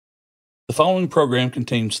The following program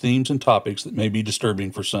contains themes and topics that may be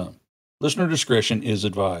disturbing for some. Listener discretion is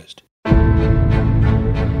advised.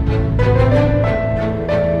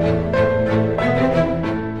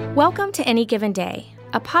 Welcome to Any Given Day,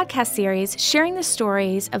 a podcast series sharing the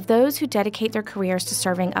stories of those who dedicate their careers to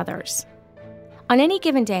serving others. On any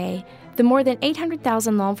given day, the more than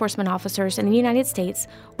 800,000 law enforcement officers in the United States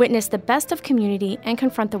witness the best of community and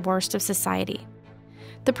confront the worst of society.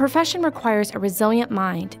 The profession requires a resilient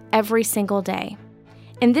mind every single day.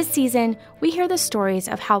 In this season, we hear the stories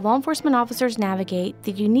of how law enforcement officers navigate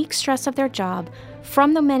the unique stress of their job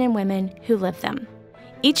from the men and women who live them.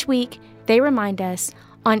 Each week, they remind us,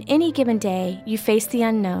 on any given day, you face the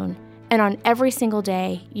unknown, and on every single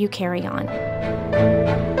day, you carry on.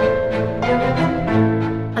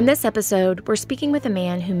 On this episode, we're speaking with a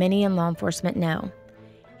man who many in law enforcement know.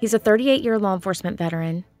 He's a 38-year law enforcement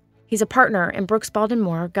veteran. He's a partner in Brooks Bawden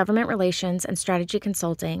Moore, Government Relations and Strategy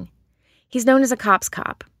Consulting. He's known as a cop's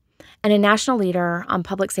cop and a national leader on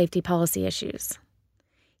public safety policy issues.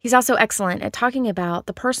 He's also excellent at talking about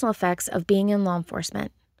the personal effects of being in law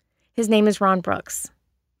enforcement. His name is Ron Brooks.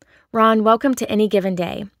 Ron, welcome to Any Given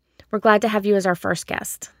Day. We're glad to have you as our first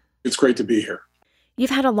guest. It's great to be here.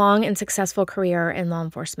 You've had a long and successful career in law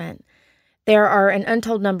enforcement. There are an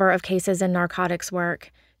untold number of cases in narcotics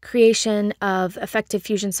work, creation of effective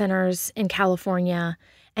fusion centers in California,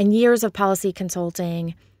 and years of policy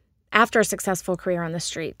consulting after a successful career on the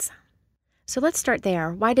streets. So let's start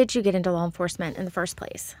there. Why did you get into law enforcement in the first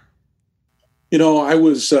place? You know, I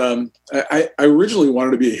originally wanted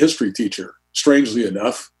to be a history teacher, strangely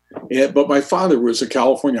enough. But my father was a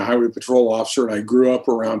California Highway Patrol officer, and I grew up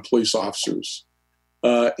around police officers.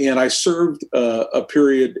 And I served a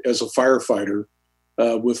period as a firefighter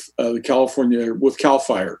with CAL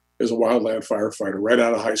FIRE as a wildland firefighter right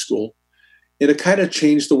out of high school. And it kind of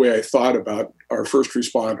changed the way I thought about our first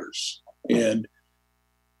responders and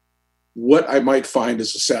what I might find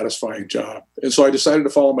as a satisfying job. And so I decided to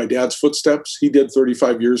follow my dad's footsteps. He did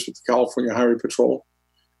 35 years with the California Highway Patrol.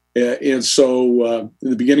 And so in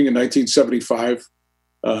the beginning of 1975,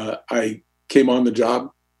 I came on the job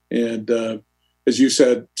and, as you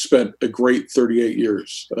said, spent a great 38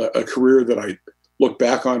 years, a career that I look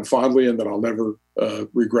back on fondly and that I'll never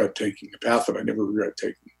regret taking, a path that I never regret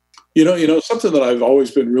taking. You know, something that I've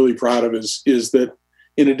always been really proud of is that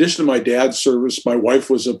in addition to my dad's service, my wife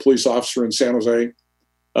was a police officer in San Jose.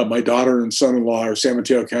 My daughter and son-in-law are San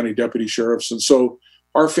Mateo County deputy sheriffs. And so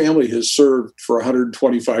our family has served for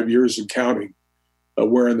 125 years and counting,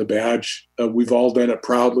 wearing the badge. We've all done it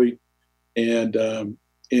proudly. And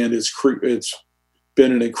it's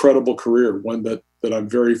been an incredible career, one that I'm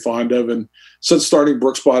very fond of. And since starting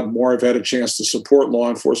Brooks Bawden Moore, I've had a chance to support law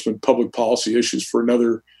enforcement public policy issues for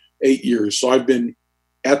another 8 years. So I've been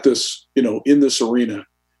at this, in this arena,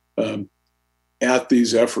 at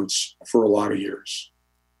these efforts for a lot of years.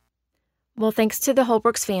 Well, thanks to the whole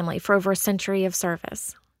Brooks family for over a century of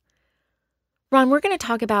service. Ron, we're going to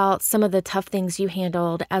talk about some of the tough things you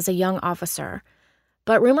handled as a young officer.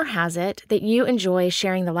 But rumor has it that you enjoy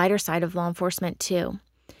sharing the lighter side of law enforcement, too.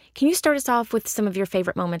 Can you start us off with some of your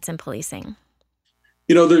favorite moments in policing?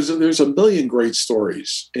 You know, there's a million great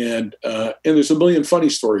stories, and there's a million funny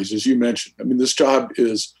stories, as you mentioned. I mean, this job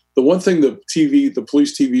is the one thing the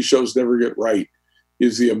police TV shows never get right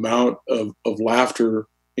is the amount of laughter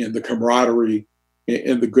and the camaraderie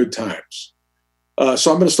and the good times.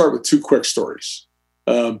 So I'm going to start with two quick stories.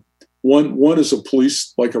 One is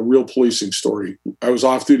a real policing story. I was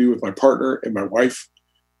off duty with my partner and my wife,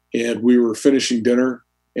 and we were finishing dinner,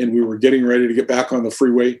 and we were getting ready to get back on the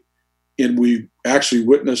freeway, and we actually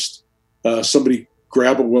witnessed somebody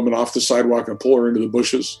grab a woman off the sidewalk and pull her into the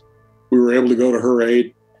bushes. We were able to go to her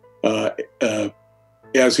aid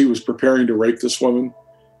as he was preparing to rape this woman.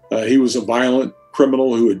 He was a violent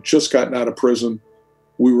criminal who had just gotten out of prison.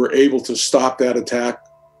 We were able to stop that attack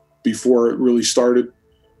before it really started.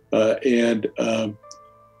 So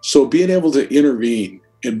being able to intervene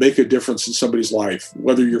and make a difference in somebody's life,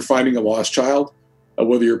 whether you're finding a lost child,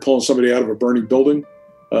 whether you're pulling somebody out of a burning building,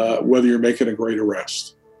 whether you're making a great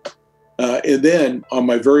arrest. And then on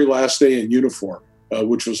my very last day in uniform,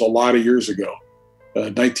 which was a lot of years ago,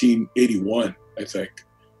 1981, I think,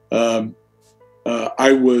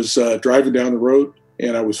 I was driving down the road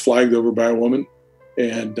and I was flagged over by a woman.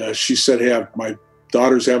 And she said, "Hey, my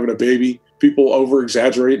daughter's having a baby." People over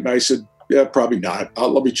exaggerate. And I said, "Yeah, probably not.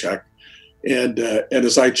 Let me check." And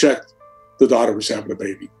as I checked, the daughter was having a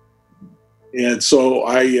baby. And so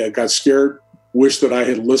I got scared, wished that I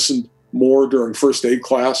had listened more during first aid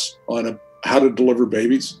class on how to deliver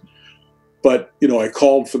babies. But, I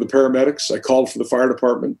called for the paramedics. I called for the fire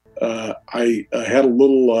department. I had a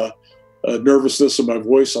little nervousness in my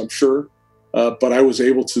voice, I'm sure. But I was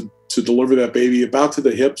able to deliver that baby about to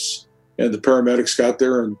the hips, and the paramedics got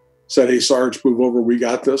there and said, "Hey, Sarge, move over. We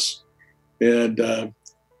got this." And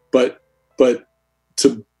but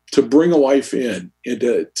to bring a life in and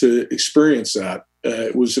to experience that,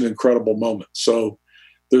 it was an incredible moment. So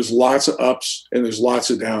there's lots of ups and there's lots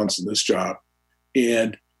of downs in this job,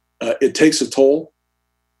 and it takes a toll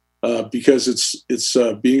because it's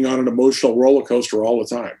being on an emotional roller coaster all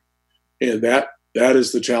the time, and that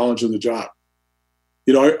is the challenge of the job.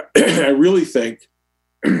 I really think,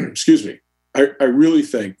 excuse me, I really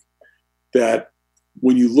think that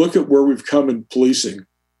when you look at where we've come in policing,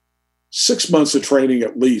 6 months of training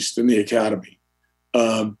at least in the academy,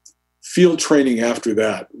 field training after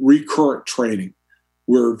that, recurrent training.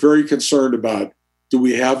 We're very concerned about, do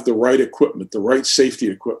we have the right equipment, the right safety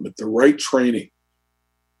equipment, the right training?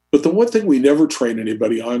 But the one thing we never train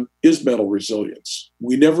anybody on is mental resilience.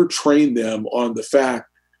 We never train them on the fact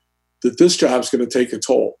that this job's going to take a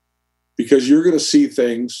toll, because you're going to see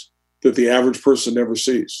things that the average person never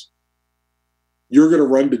sees. You're going to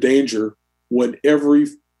run to danger when every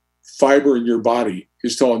fiber in your body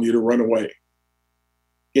is telling you to run away.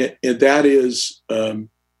 And that is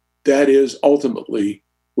ultimately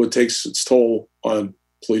what takes its toll on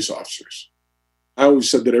police officers. I always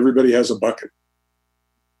said that everybody has a bucket,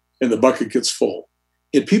 and the bucket gets full.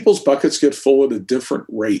 And people's buckets get full at a different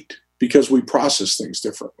rate because we process things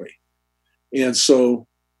differently. And so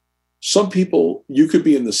some people, you could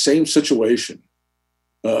be in the same situation,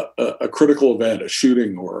 a critical event, a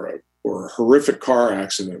shooting or a horrific car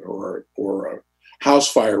accident or a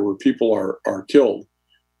house fire where people are killed.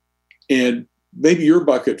 And maybe your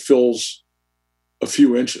bucket fills a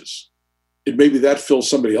few inches. And maybe that fills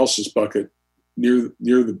somebody else's bucket near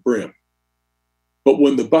the brim. But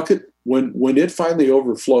when the bucket, when it finally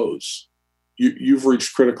overflows, you've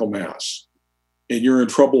reached critical mass, and you're in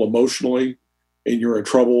trouble emotionally, and you're in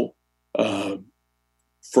trouble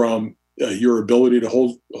from your ability to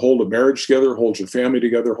hold a marriage together, hold your family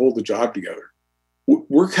together, hold the job together.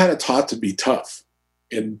 We're kind of taught to be tough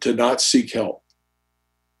and to not seek help.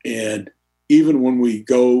 And even when we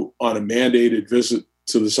go on a mandated visit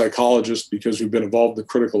to the psychologist because we've been involved in a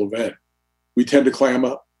critical event, we tend to clam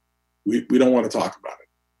up. We don't want to talk about it.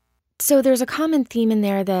 So there's a common theme in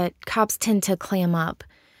there that cops tend to clam up.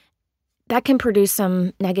 That can produce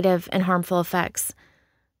some negative and harmful effects.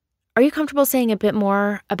 Are you comfortable saying a bit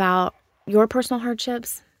more about your personal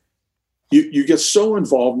hardships? You get so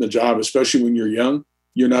involved in the job, especially when you're young,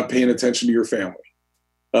 you're not paying attention to your family.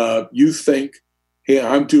 You think, hey,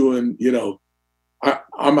 I'm doing,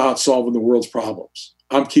 I'm out solving the world's problems.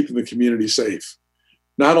 I'm keeping the community safe.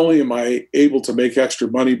 Not only am I able to make extra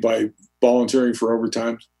money by volunteering for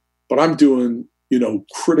overtime, but I'm doing,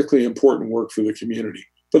 critically important work for the community.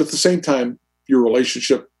 But at the same time, your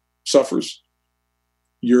relationship suffers.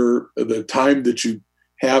 The time that you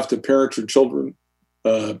have to parent your children,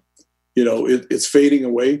 it's fading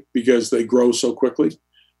away because they grow so quickly.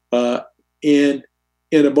 And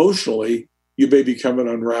emotionally, you may be becoming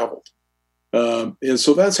unraveled. And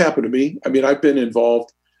so that's happened to me. I mean, I've been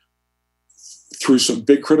involved through some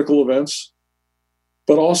big critical events,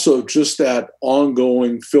 but also just that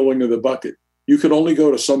ongoing filling of the bucket. You can only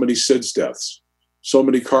go to so many SIDS deaths, so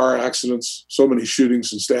many car accidents, so many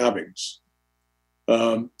shootings and stabbings,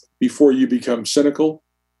 before you become cynical,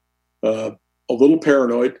 a little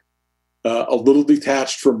paranoid, a little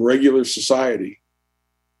detached from regular society.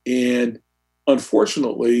 And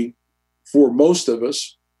unfortunately, for most of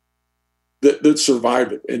us that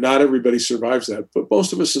survive it, and not everybody survives that, but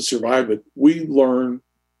most of us that survive it, we learn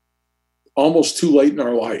almost too late in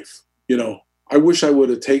our life. I wish I would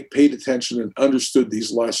have paid attention and understood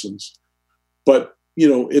these lessons. But,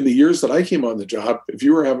 in the years that I came on the job, if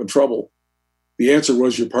you were having trouble, the answer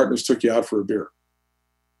was your partners took you out for a beer.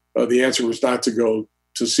 The answer was not to go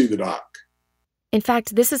to see the doc. In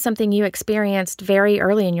fact, this is something you experienced very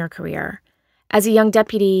early in your career. As a young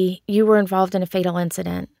deputy, you were involved in a fatal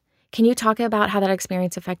incident. Can you talk about how that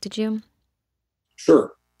experience affected you?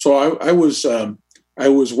 Sure. So I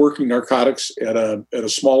was working narcotics at a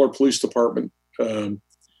smaller police department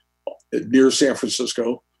near San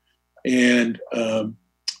Francisco, and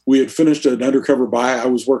we had finished an undercover buy. I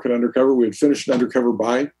was working undercover. We had finished an undercover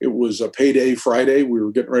buy. It was a payday Friday. We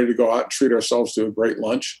were getting ready to go out and treat ourselves to a great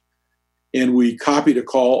lunch, and we copied a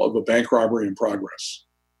call of a bank robbery in progress.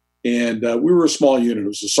 And we were a small unit. It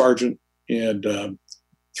was a sergeant and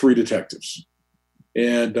 3 detectives.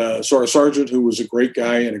 And so our sergeant, who was a great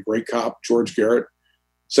guy and a great cop, George Garrett,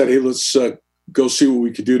 said, hey, let's go see what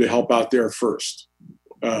we could do to help out there first.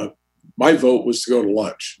 My vote was to go to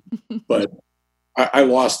lunch, but I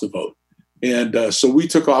lost the vote. And so we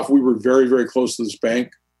took off. We were very, very close to this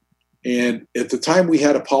bank. And at the time, we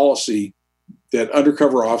had a policy that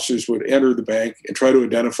undercover officers would enter the bank and try to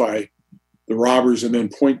identify the robbers and then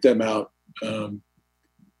point them out.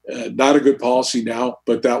 Not a good policy now,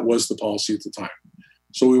 but that was the policy at the time.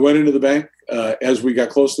 So we went into the bank. As we got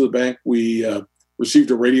close to the bank, we received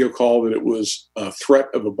a radio call that it was a threat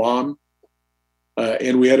of a bomb.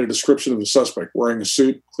 And we had a description of the suspect wearing a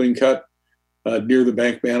suit, clean cut, near the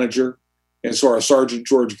bank manager. And so our Sergeant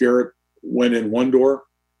George Garrett went in one door.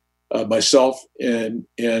 Myself and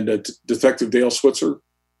Detective Dale Switzer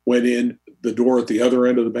went in the door at the other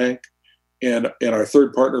end of the bank. And our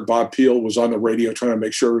third partner, Bob Peel, was on the radio trying to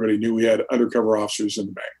make sure everybody knew we had undercover officers in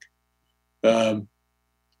the bank.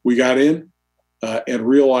 We got in and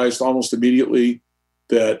realized almost immediately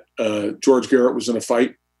that George Garrett was in a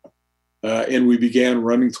fight. And we began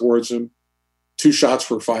running towards him. 2 shots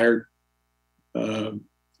were fired.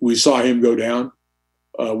 We saw him go down.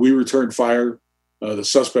 We returned fire. The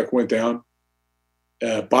suspect went down.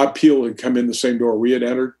 Bob Peel had come in the same door we had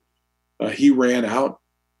entered. He ran out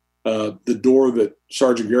the door that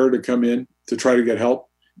Sergeant Garrett had come in to try to get help.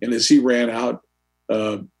 And as he ran out,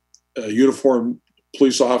 uniformed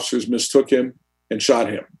police officers mistook him and shot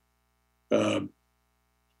him.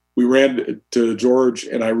 We ran to George,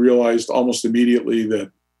 and I realized almost immediately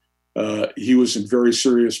that he was in very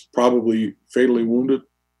serious, probably fatally wounded.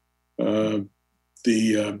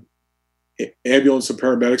 The ambulance and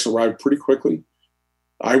paramedics arrived pretty quickly.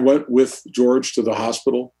 I went with George to the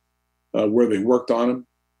hospital where they worked on him,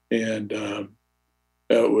 and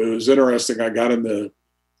it was interesting. I got in the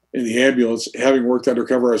ambulance, having worked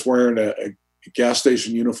undercover. I was wearing a gas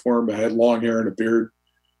station uniform. I had long hair and a beard.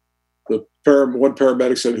 One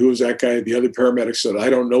paramedic said, "Who is that guy?" The other paramedic said, "I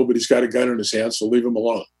don't know, but he's got a gun in his hand, so leave him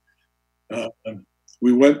alone."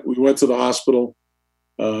 We went to the hospital.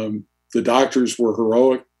 The doctors were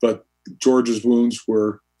heroic, but George's wounds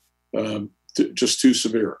were just too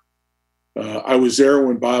severe. I was there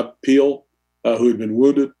when Bob Peel, who had been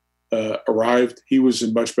wounded, arrived. He was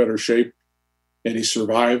in much better shape, and he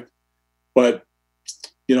survived. But,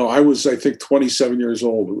 I was, I think, 27 years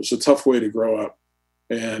old. It was a tough way to grow up.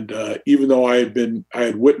 And even though I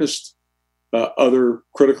had witnessed other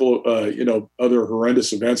critical, other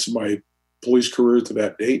horrendous events in my police career to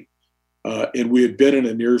that date, and we had been in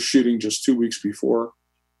a near shooting just 2 weeks before,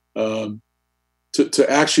 to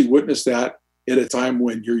actually witness that at a time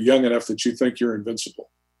when you're young enough that you think you're invincible,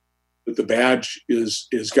 that the badge is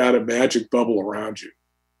got a magic bubble around you,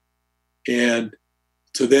 and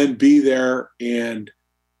to then be there and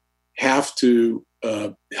have to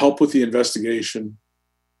help with the investigation,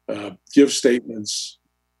 give statements,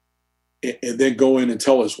 and then go in and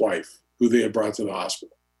tell his wife, who they had brought to the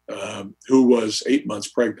hospital, who was 8 months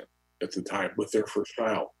pregnant at the time with their first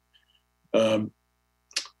child.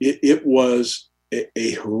 It was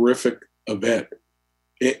a horrific event.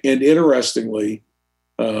 And interestingly,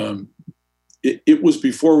 it was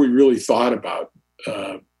before we really thought about,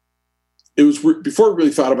 before we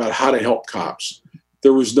really thought about how to help cops.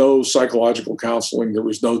 There was no psychological counseling. There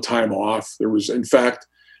was no time off. In fact,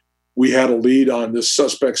 we had a lead on this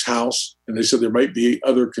suspect's house, and they said there might be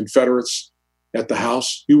other Confederates at the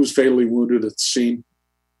house. He was fatally wounded at the scene.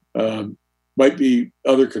 Might be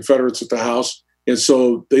other Confederates at the house. And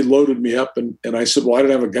so they loaded me up, and I said, well, I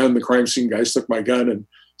didn't have a gun. The crime scene guys took my gun, and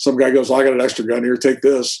some guy goes, I got an extra gun here, take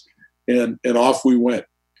this. And off we went.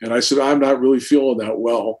 And I said, I'm not really feeling that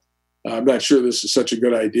well. I'm not sure this is such a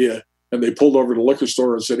good idea. And they pulled over to the liquor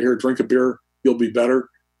store and said, here, drink a beer, you'll be better.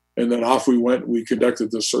 And then off we went. We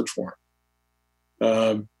conducted this search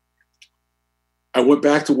warrant. I went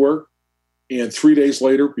back to work, and 3 days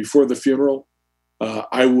later, before the funeral,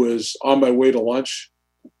 I was on my way to lunch,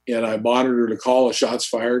 and I monitored a call of shots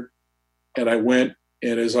fired. And I went,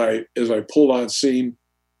 and as I pulled on scene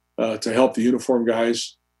to help the uniform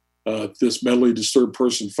guys, this mentally disturbed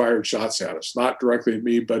person fired shots at us, not directly at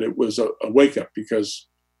me, but it was a wake up, because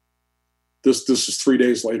this is 3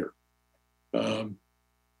 days later.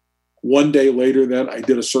 1 day later, then I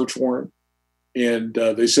did a search warrant, and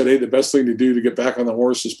they said, hey, the best thing to do to get back on the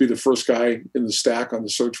horse is be the first guy in the stack on the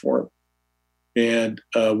search warrant. And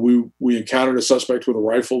we encountered a suspect with a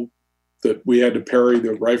rifle that we had to parry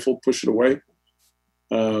the rifle, push it away.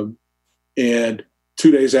 And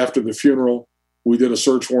 2 days after the funeral, we did a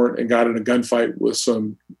search warrant and got in a gunfight with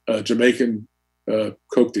some Jamaican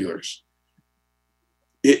coke dealers.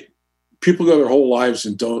 People go their whole lives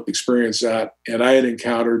and don't experience that. And I had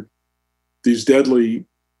encountered these deadly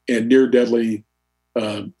and near deadly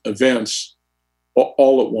events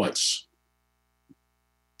all at once,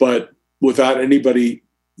 but without anybody,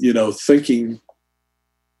 thinking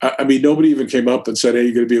I mean, nobody even came up and said, "Hey,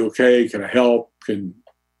 you going to be okay? Can I help?"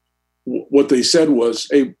 What they said was,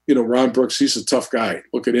 "Hey, Ron Brooks, he's a tough guy.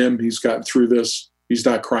 Look at him. He's gotten through this. He's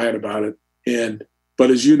not crying about it." But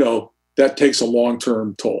as you know, that takes a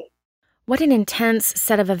long-term toll. What an intense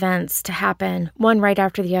set of events to happen, one right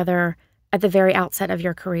after the other, at the very outset of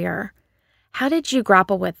your career. How did you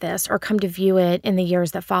grapple with this or come to view it in the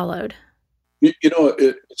years that followed?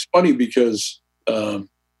 It's funny because, or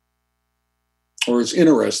it's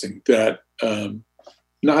interesting that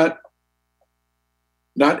not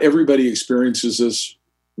everybody experiences this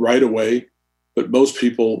right away, but most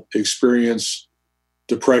people experience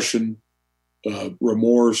depression,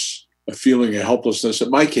 remorse, a feeling of helplessness. In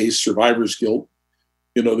my case, survivor's guilt.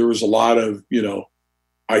 There was a lot of,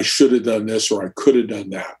 I should have done this or I could have done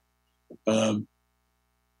that.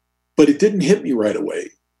 But it didn't hit me right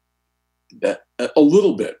away. A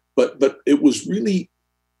little bit, but it was really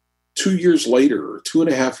 2 years later or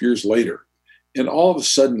 2.5 years later. And all of a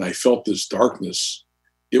sudden I felt this darkness.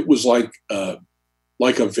 It was like a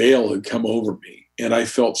veil had come over me. And I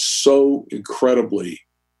felt so incredibly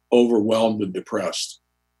overwhelmed and depressed.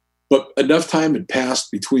 But enough time had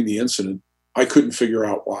passed between the incident, I couldn't figure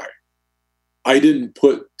out why. I didn't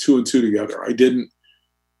put two and two together. I didn't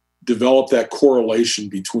develop that correlation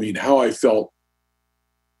between how I felt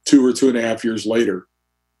 2 or 2.5 years later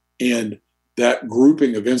and that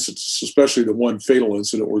grouping of incidents, especially the one fatal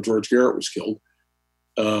incident where George Garrett was killed.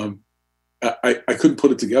 I couldn't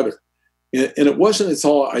put it together. And it wasn't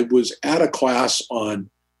until I was at a class on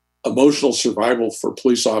emotional survival for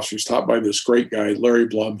police officers taught by this great guy, Larry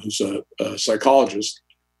Blum, who's a psychologist.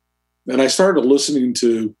 And I started listening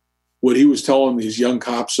to what he was telling these young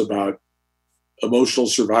cops about emotional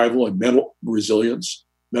survival and mental resilience,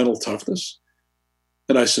 mental toughness.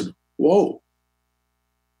 And I said, whoa.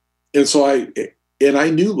 And so I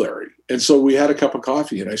knew Larry. And so we had a cup of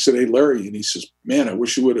coffee and I said, "Hey, Larry." And he says, "Man, I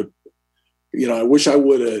wish you would have, I wish I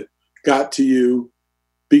would have got to you.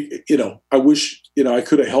 I wish, I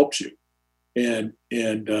could have helped you." And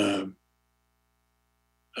in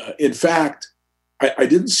fact, I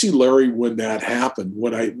didn't see Larry when that happened,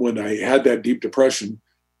 when I had that deep depression,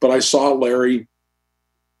 but I saw Larry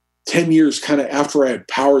 10 years kind of after I had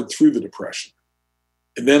powered through the depression.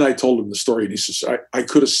 And then I told him the story and he says, I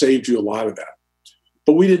could have saved you a lot of that.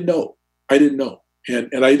 But we didn't know. I didn't know.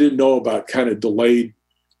 And I didn't know about kind of delayed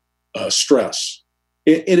stress.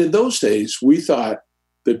 And in those days, we thought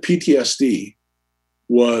that PTSD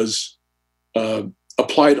was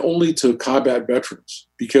applied only to combat veterans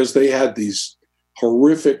because they had these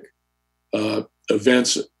horrific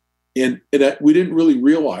events. And that we didn't really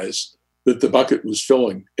realize that the bucket was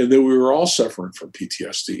filling and that we were all suffering from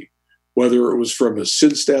PTSD, whether it was from a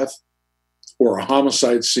SIDS death or a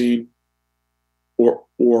homicide scene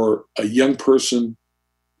or a young person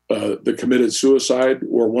that committed suicide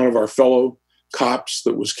or one of our fellow cops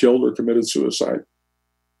that was killed or committed suicide.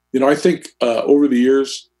 I think over the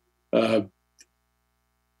years, I've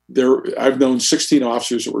known 16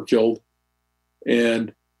 officers that were killed.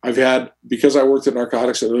 And I've had, because I worked in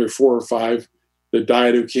narcotics, another 4 or 5 that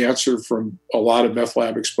died of cancer from a lot of meth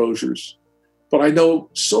lab exposures. But I know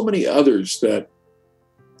so many others that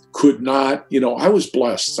could not, I was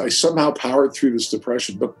blessed. I somehow powered through this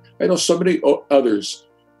depression, but I know so many others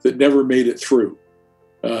that never made it through,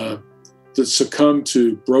 that succumbed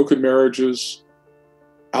to broken marriages,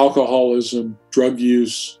 alcoholism, drug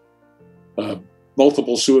use,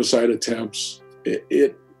 multiple suicide attempts.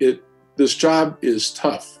 This job is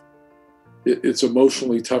tough. It's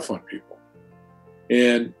emotionally tough on people.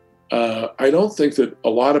 And I don't think that a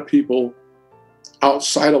lot of people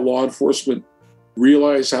outside of law enforcement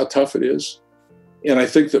realize how tough it is. And I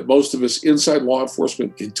think that most of us inside law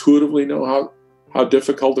enforcement intuitively know how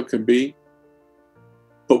difficult it can be.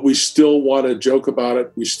 But we still want to joke about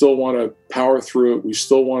it. We still want to power through it. We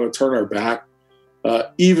still want to turn our back,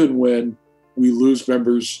 even when we lose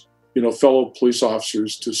members, fellow police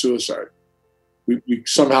officers to suicide. We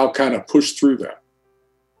somehow kind of push through that.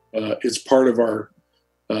 It's part of our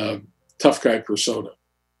tough guy persona.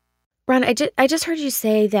 Ron, I just heard you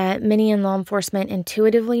say that many in law enforcement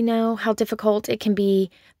intuitively know how difficult it can be,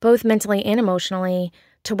 both mentally and emotionally,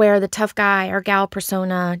 to wear the tough guy or gal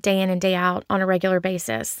persona day in and day out on a regular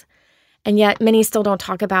basis. And yet many still don't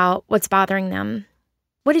talk about what's bothering them.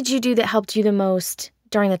 What did you do that helped you the most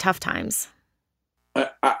during the tough times?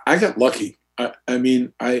 I got lucky. I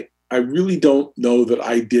really don't know that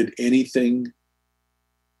I did anything.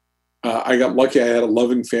 I got lucky. I had a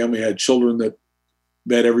loving family. I had children that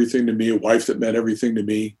meant everything to me, a wife that meant everything to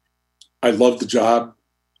me. I loved the job.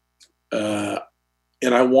 And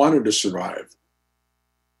I wanted to survive.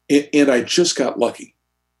 And I just got lucky.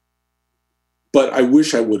 but I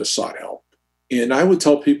wish I would have sought help. And I would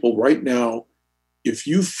tell people right now, if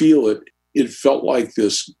you feel it, it felt like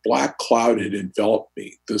this black cloud had enveloped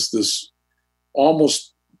me. This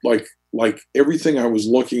almost like everything I was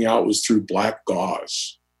looking out was through black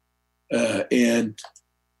gauze. And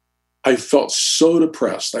I felt so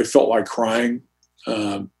depressed. I felt like crying,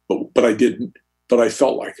 but I didn't, but I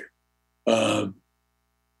felt like it.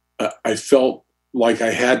 I felt like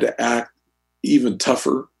I had to act even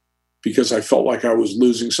tougher because I felt like I was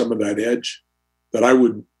losing some of that edge, that I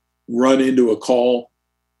would run into a call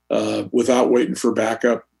without waiting for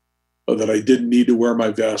backup, that I didn't need to wear my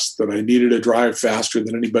vest, that I needed to drive faster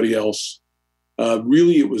than anybody else.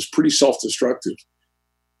 Really, it was pretty self-destructive.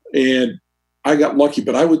 And I got lucky,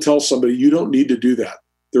 but I would tell somebody, you don't need to do that.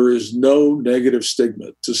 There is no negative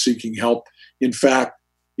stigma to seeking help. In fact,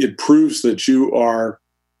 it proves that you are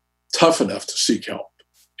tough enough to seek help.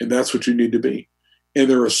 And that's what you need to be. And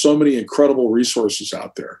there are so many incredible resources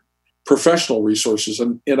out there, professional resources.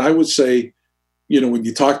 And I would say, when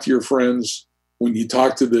you talk to your friends, when you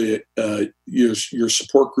talk to your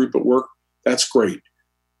support group at work, that's great.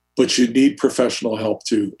 But you need professional help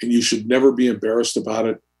too. And you should never be embarrassed about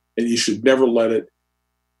it. And you should never let it.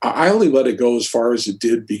 I only let it go as far as it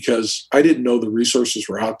did because I didn't know the resources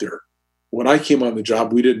were out there. When I came on the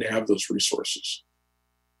job, we didn't have those resources.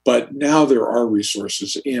 But now there are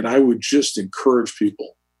resources, and I would just encourage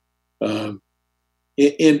people. And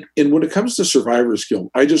when it comes to Survivor's Guild,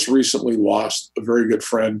 I just recently lost a very good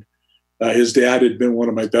friend. His dad had been one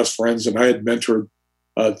of my best friends, and I had mentored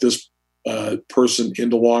this person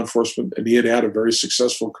into law enforcement, and he had had a very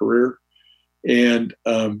successful career and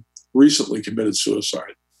recently committed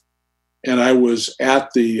suicide. And I was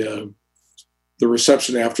at the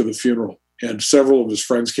reception after the funeral, and several of his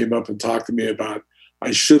friends came up and talked to me about, I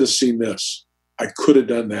should have seen this. I could have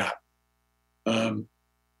done that.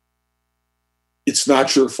 It's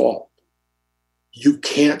not your fault. You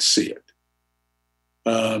can't see it,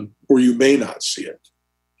 or you may not see it.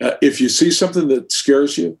 If you see something that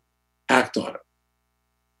scares you, act on it.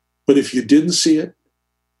 But if you didn't see it,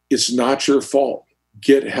 it's not your fault.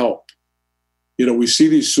 Get help. We see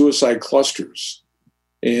these suicide clusters,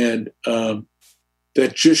 and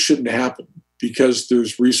that just shouldn't happen because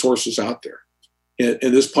there's resources out there.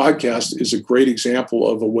 And this podcast is a great example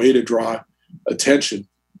of a way to draw attention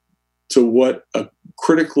to what a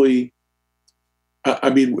critically,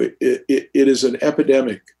 it is an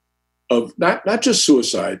epidemic of not just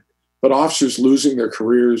suicide, but officers losing their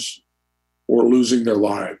careers or losing their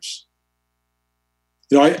lives.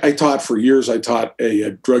 I taught for years, I taught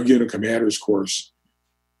a drug unit commander's course.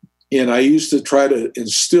 And I used to try to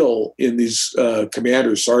instill in these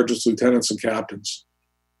commanders, sergeants, lieutenants, and captains,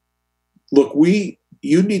 look,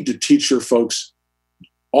 you need to teach your folks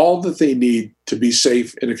all that they need to be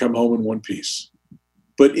safe and to come home in one piece.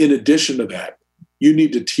 But in addition to that, you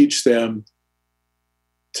need to teach them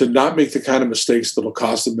to not make the kind of mistakes that will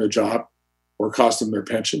cost them their job or cost them their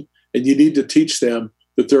pension. And you need to teach them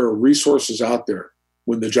that there are resources out there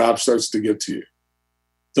when the job starts to get to you.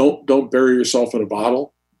 Don't bury yourself in a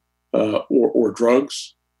bottle or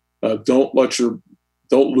drugs. Don't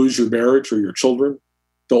lose your marriage or your children.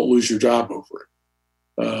 Don't lose your job over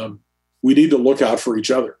it. We need to look out for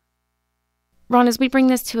each other. Ron, as we bring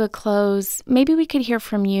this to a close, maybe we could hear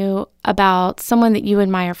from you about someone that you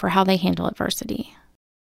admire for how they handle adversity.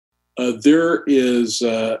 There is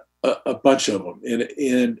a bunch of them,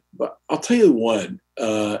 and I'll tell you one.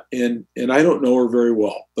 And I don't know her very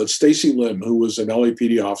well, but Stacy Lim, who was an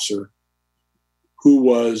LAPD officer, who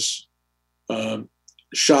was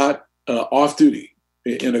shot off duty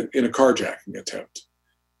in a carjacking attempt,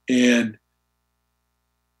 and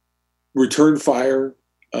returned fire,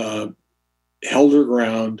 held her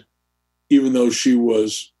ground, even though she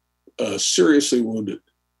was seriously wounded.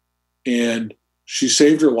 And she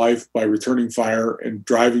saved her life by returning fire and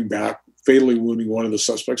driving back, fatally wounding one of the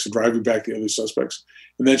suspects and driving back the other suspects.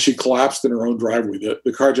 And then she collapsed in her own driveway. The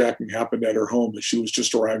carjacking happened at her home, and she was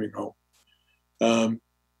just arriving home.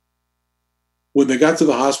 When they got to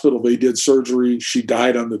the hospital, they did surgery. She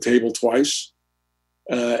died on the table twice.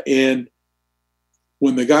 And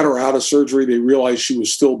when they got her out of surgery, they realized she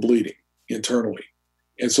was still bleeding internally.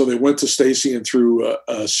 And so they went to Stacy, and through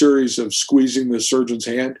a series of squeezing the surgeon's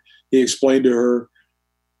hand, he explained to her,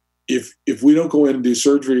 if we don't go in and do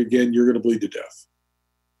surgery again, you're going to bleed to death.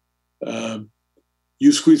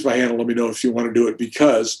 You squeeze my hand and let me know if you want to do it,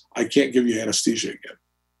 because I can't give you anesthesia again.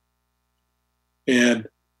 And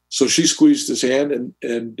so she squeezed his hand,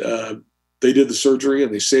 and they did the surgery,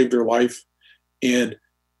 and they saved her life. And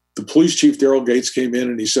the police chief, Daryl Gates, came in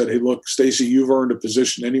and he said, hey, look, Stacy, you've earned a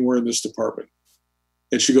position anywhere in this department.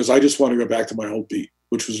 And she goes, I just want to go back to my old beat,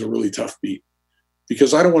 which was a really tough beat,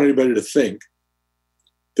 because I don't want anybody to think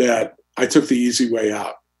that I took the easy way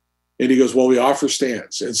out. And he goes, well, we offer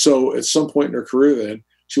stands. And so at some point in her career then,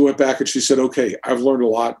 she went back and she said, okay, I've learned a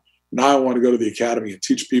lot. Now I want to go to the academy and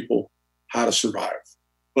teach people how to survive.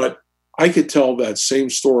 But I could tell that same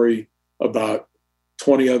story about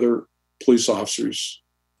 20 other police officers.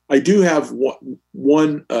 I do have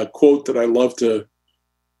one quote that I love to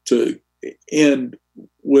end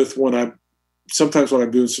with sometimes when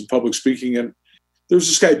I'm doing some public speaking. And there's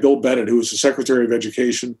this guy, Bill Bennett, who was the Secretary of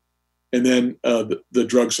Education and then the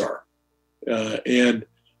drug czar. He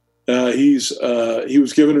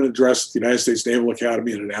was given an address at the United States Naval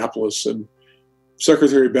Academy in Annapolis. And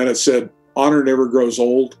Secretary Bennett said, honor never grows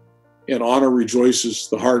old, and honor rejoices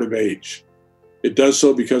the heart of age. It does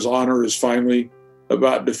so because honor is finally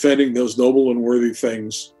about defending those noble and worthy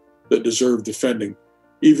things that deserve defending,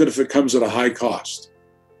 even if it comes at a high cost.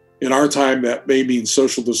 In our time, that may mean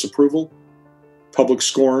social disapproval, public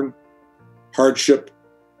scorn, hardship,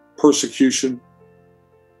 persecution,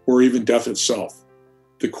 or even death itself.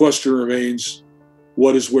 The question remains,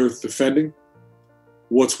 what is worth defending?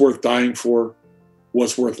 What's worth dying for?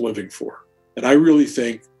 What's worth living for? And I really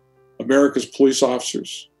think America's police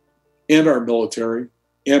officers and our military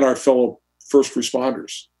and our fellow first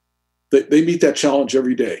responders, they meet that challenge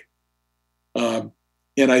every day. And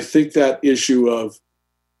I think that issue of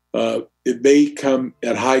it may come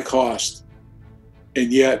at high cost,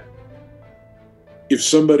 and yet if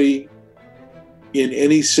somebody in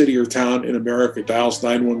any city or town in America dials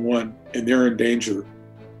 911 and they're in danger,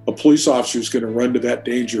 a police officer is going to run to that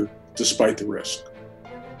danger despite the risk.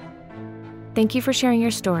 Thank you for sharing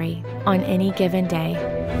your story on Any Given Day.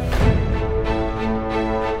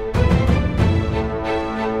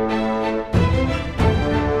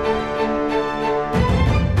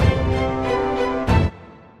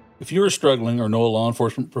 If you are struggling or know a law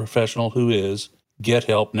enforcement professional who is, get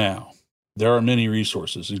help now. There are many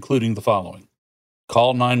resources, including the following.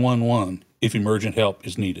 Call 911 if emergent help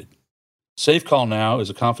is needed. Safe Call Now is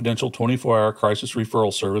a confidential 24-hour crisis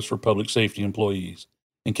referral service for public safety employees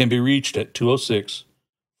and can be reached at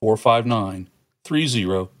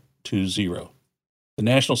 206-459-3020. The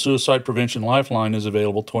National Suicide Prevention Lifeline is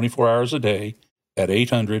available 24 hours a day at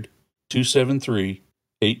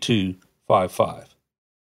 800-273-8255.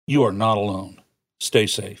 You are not alone. Stay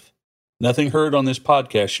safe. Nothing heard on this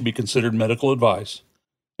podcast should be considered medical advice,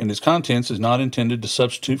 and its contents is not intended to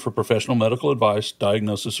substitute for professional medical advice,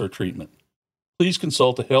 diagnosis, or treatment. Please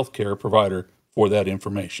consult a healthcare provider for that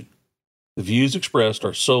information. The views expressed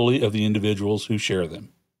are solely of the individuals who share them.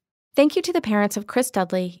 Thank you to the parents of Chris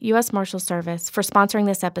Dudley, U.S. Marshals Service, for sponsoring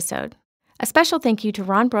this episode. A special thank you to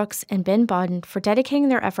Ron Brooks and Ben Bawden for dedicating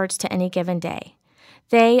their efforts to Any Given Day.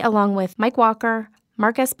 They, along with Mike Walker,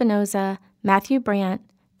 Mark Espinoza, Matthew Brandt,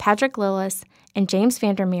 Patrick Lillis, and James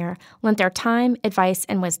Vandermeer, lent their time, advice,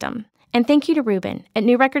 and wisdom. And thank you to Ruben at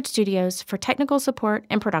New Record Studios for technical support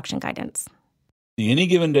and production guidance. The Any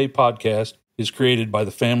Given Day podcast is created by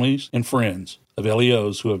the families and friends of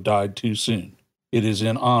LEOs who have died too soon. It is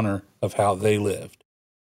in honor of how they lived.